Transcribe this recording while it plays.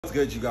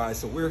What's good, you guys?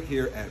 So we're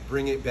here at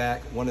Bring It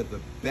Back, one of the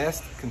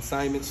best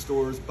consignment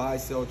stores, buy,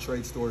 sell,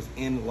 trade stores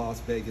in Las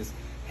Vegas,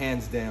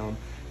 hands down.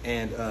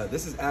 And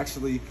this is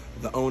actually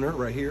the owner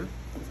right here.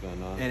 What's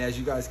going on? And as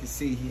you guys can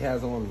see, he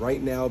has on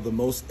right now the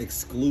most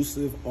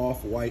exclusive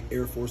off-white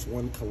Air Force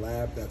One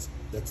collab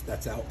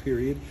that's out,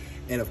 period.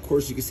 And of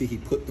course, you can see he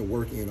put the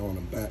work in on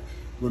them. But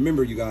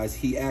remember, you guys,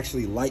 he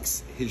actually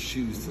likes his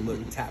shoes to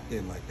look tapped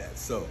in like that.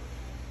 So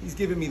he's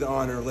giving me the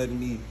honor of letting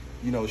me,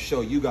 you know, show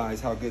you guys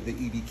how good the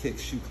EB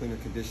Kicks shoe cleaner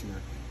conditioner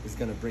is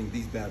gonna bring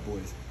these bad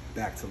boys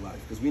back to life.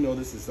 Because we know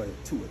this is like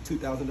a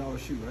 $2,000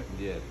 shoe, right?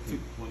 Yeah,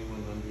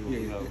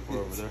 2,100. Yeah,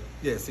 over there.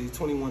 Yeah, see,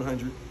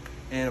 2,100.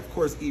 And of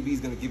course, EB is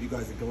gonna give you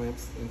guys a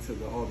glimpse into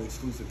all the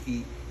exclusive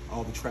heat,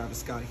 all the Travis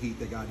Scott heat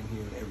they got in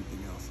here and everything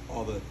else,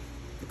 all the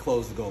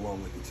clothes to go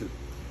along with it too.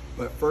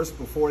 But first,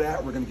 before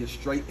that, we're gonna get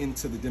straight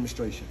into the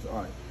demonstrations.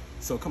 All right,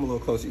 so come a little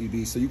closer,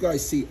 EB. So you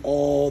guys see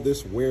all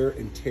this wear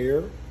and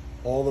tear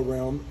all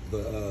around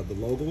the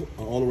logo,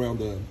 all around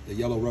the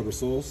yellow rubber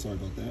soles, sorry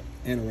about that,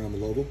 and around the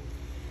logo.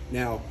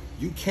 Now,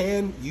 you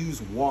can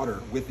use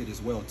water with it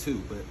as well too,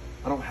 but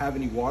I don't have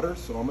any water,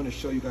 so I'm gonna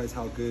show you guys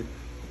how good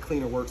the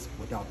cleaner works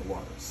without the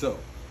water. So,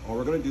 all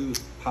we're gonna do is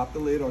pop the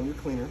lid on your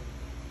cleaner.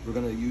 We're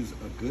gonna use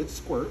a good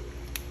squirt,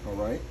 all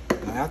right?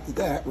 Now after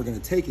that, we're gonna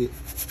take it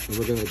and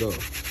we're gonna go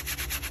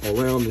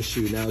around the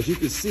shoe. Now, as you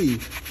can see,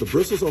 the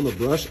bristles on the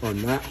brush are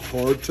not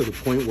hard to the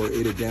point where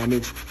it'll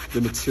damage the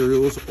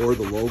materials or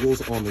the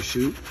logos on the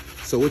shoe.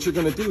 So what you're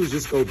gonna do is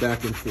just go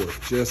back and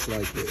forth, just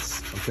like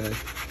this, okay?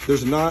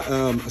 There's not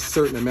a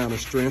certain amount of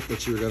strength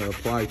that you're gonna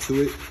apply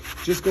to it.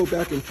 Just go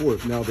back and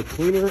forth. Now, the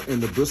cleaner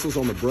and the bristles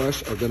on the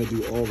brush are gonna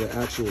do all the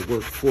actual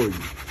work for you.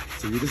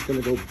 So you're just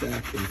gonna go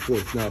back and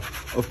forth. Now,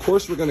 of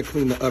course, we're gonna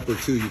clean the upper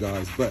too, you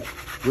guys, but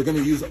we're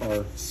gonna use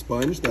our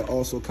sponge that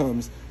also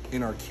comes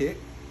in our kit.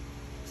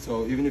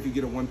 So even if you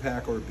get a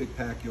 1-pack or a big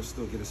pack, you'll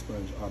still get a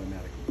sponge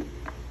automatically.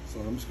 So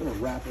I'm just gonna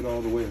wrap it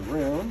all the way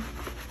around.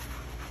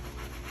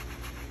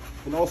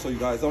 And also, you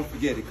guys, don't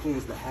forget, it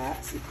cleans the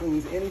hats, it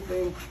cleans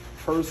anything,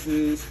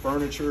 purses,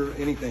 furniture,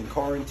 anything,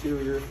 car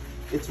interior.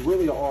 It's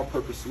really an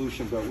all-purpose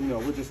solution, but you know,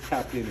 we're just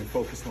tapped in and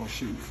focused on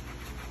shoes.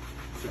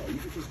 So you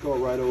can just go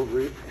right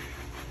over it,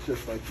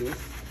 just like this.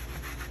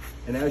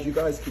 And as you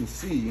guys can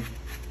see,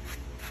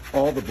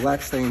 all the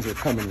black stains are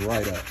coming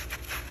right up.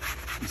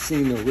 You've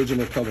seen the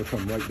original color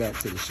come right back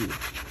to the shoe.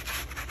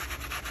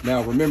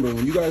 Now remember,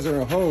 when you guys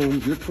are at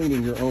home, you're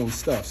cleaning your own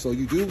stuff. So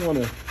you do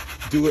want to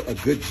do a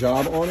good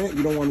job on it.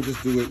 You don't want to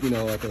just do it, you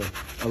know, like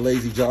a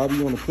lazy job.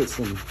 You want to put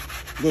some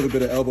little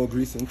bit of elbow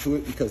grease into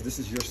it because this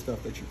is your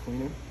stuff that you're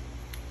cleaning.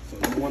 So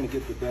you want to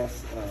get the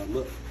best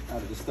look out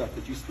of the stuff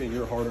that you spend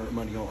your hard-earned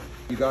money on.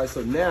 You guys,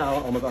 so now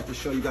I'm about to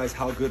show you guys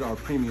how good our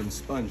premium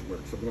sponge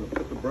works. So we're going to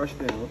put the brush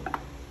down, I'm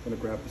going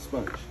to grab the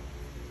sponge.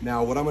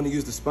 Now, what I'm gonna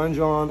use the sponge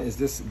on is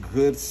this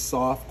good,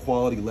 soft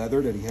quality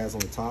leather that he has on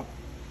the top.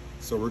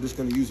 So we're just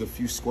gonna use a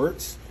few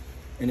squirts.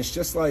 And it's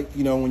just like,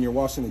 you know, when you're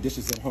washing the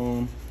dishes at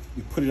home,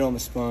 you put it on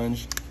the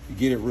sponge, you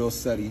get it real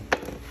steady,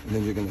 and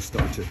then you're gonna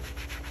start to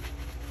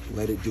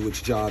let it do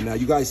its job. Now,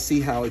 you guys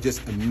see how it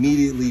just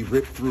immediately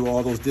ripped through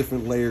all those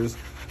different layers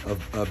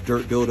of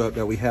dirt buildup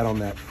that we had on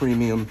that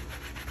premium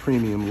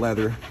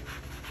leather,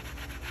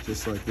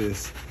 just like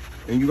this.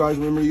 And you guys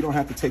remember, you don't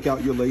have to take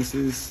out your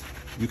laces.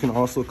 You can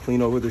also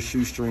clean over the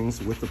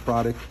shoestrings with the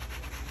product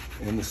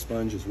and the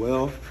sponge as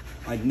well.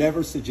 I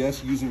never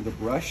suggest using the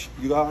brush,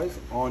 you guys,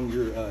 on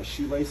your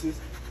shoelaces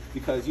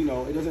because, you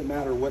know, it doesn't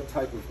matter what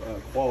type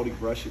of quality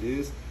brush it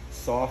is,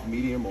 soft,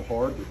 medium, or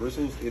hard, the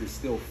bristles, it is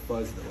still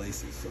fuzz the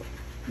laces. So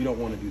you don't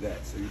want to do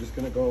that. So you're just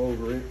going to go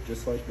over it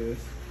just like this.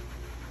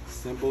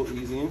 Simple,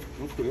 easy, and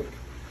quick.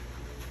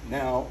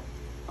 Now,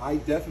 I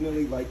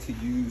definitely like to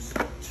use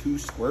 2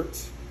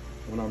 squirts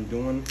when I'm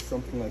doing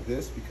something like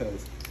this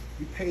because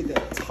you paid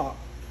that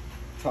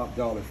top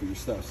dollar for your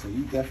stuff, so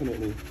you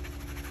definitely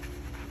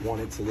want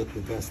it to look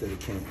the best that it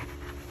can.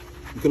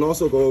 You can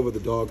also go over the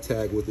dog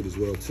tag with it as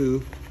well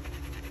too.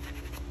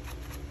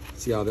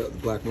 See how the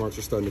black marks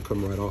are starting to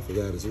come right off of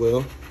that as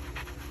well.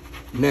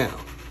 Now,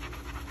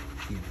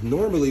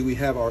 normally we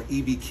have our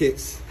EB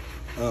Kicks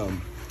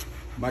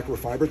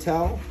microfiber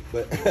towel,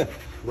 but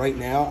right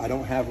now I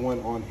don't have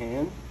one on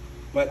hand,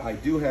 but I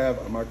do have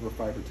a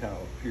microfiber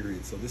towel,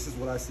 period. So this is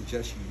what I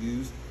suggest you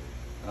use.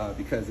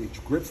 Because it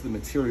grips the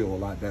material a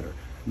lot better.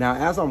 Now,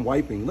 as I'm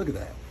wiping, look at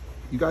that.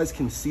 You guys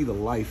can see the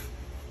life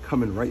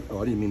coming right,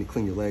 oh, I didn't mean to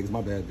clean your legs,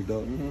 my bad, big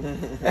dog.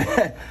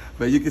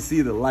 But you can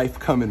see the life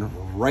coming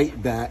right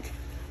back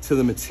to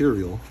the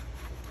material.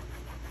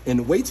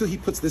 And wait till he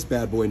puts this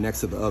bad boy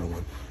next to the other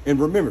one. And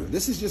remember,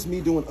 this is just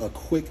me doing a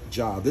quick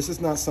job. This is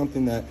not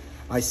something that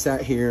I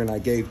sat here and I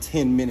gave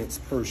 10 minutes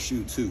per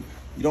shoe to.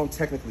 You don't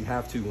technically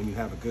have to when you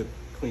have a good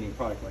cleaning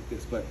product like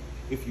this, but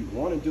if you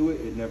want to do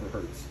it, it never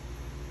hurts.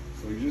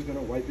 So you're just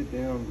gonna wipe it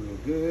down real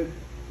good,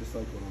 just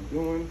like what I'm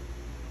doing.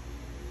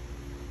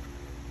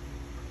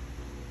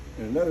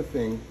 And another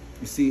thing,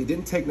 you see, it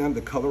didn't take none of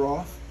the color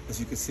off, as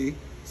you can see.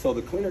 So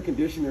the cleaner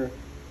conditioner,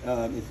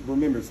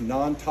 remember, it's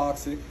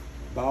non-toxic,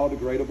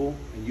 biodegradable,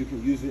 and you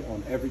can use it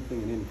on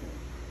everything and anything.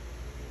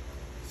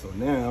 So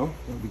now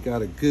we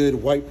got a good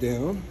wipe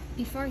down.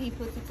 Before he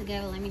puts it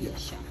together, let me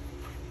just show.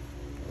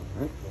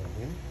 All right, go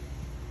ahead.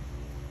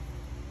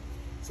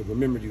 So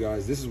remember, you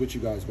guys, this is what you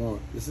guys want.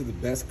 This is the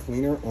best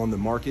cleaner on the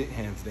market,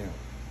 hands down.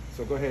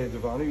 So go ahead,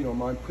 Devonna, you don't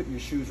mind putting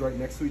your shoes right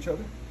next to each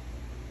other?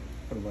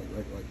 Put them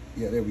right.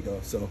 Yeah, there we go.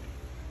 So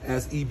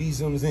as EB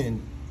zooms in,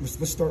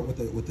 let's start with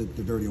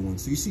the dirtier one.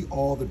 So you see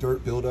all the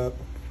dirt buildup,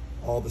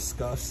 all the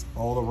scuffs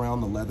all around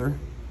the leather.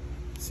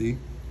 See?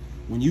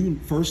 When you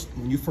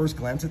first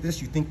glance at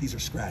this, you think these are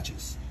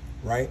scratches,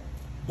 right?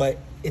 But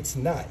it's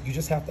not. You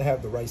just have to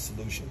have the right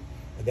solution.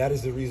 And that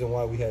is the reason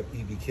why we have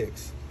EB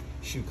Kicks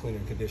shoe cleaner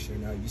and conditioner.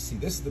 Now you see,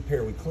 this is the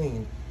pair we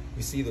cleaned.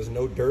 You see there's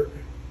no dirt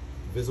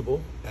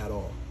visible at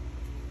all.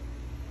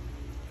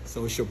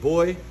 So it's your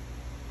boy.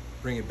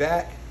 Bring it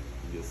back.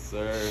 Yes,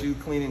 sir. Shoe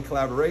cleaning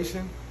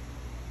collaboration.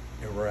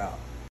 And we're out.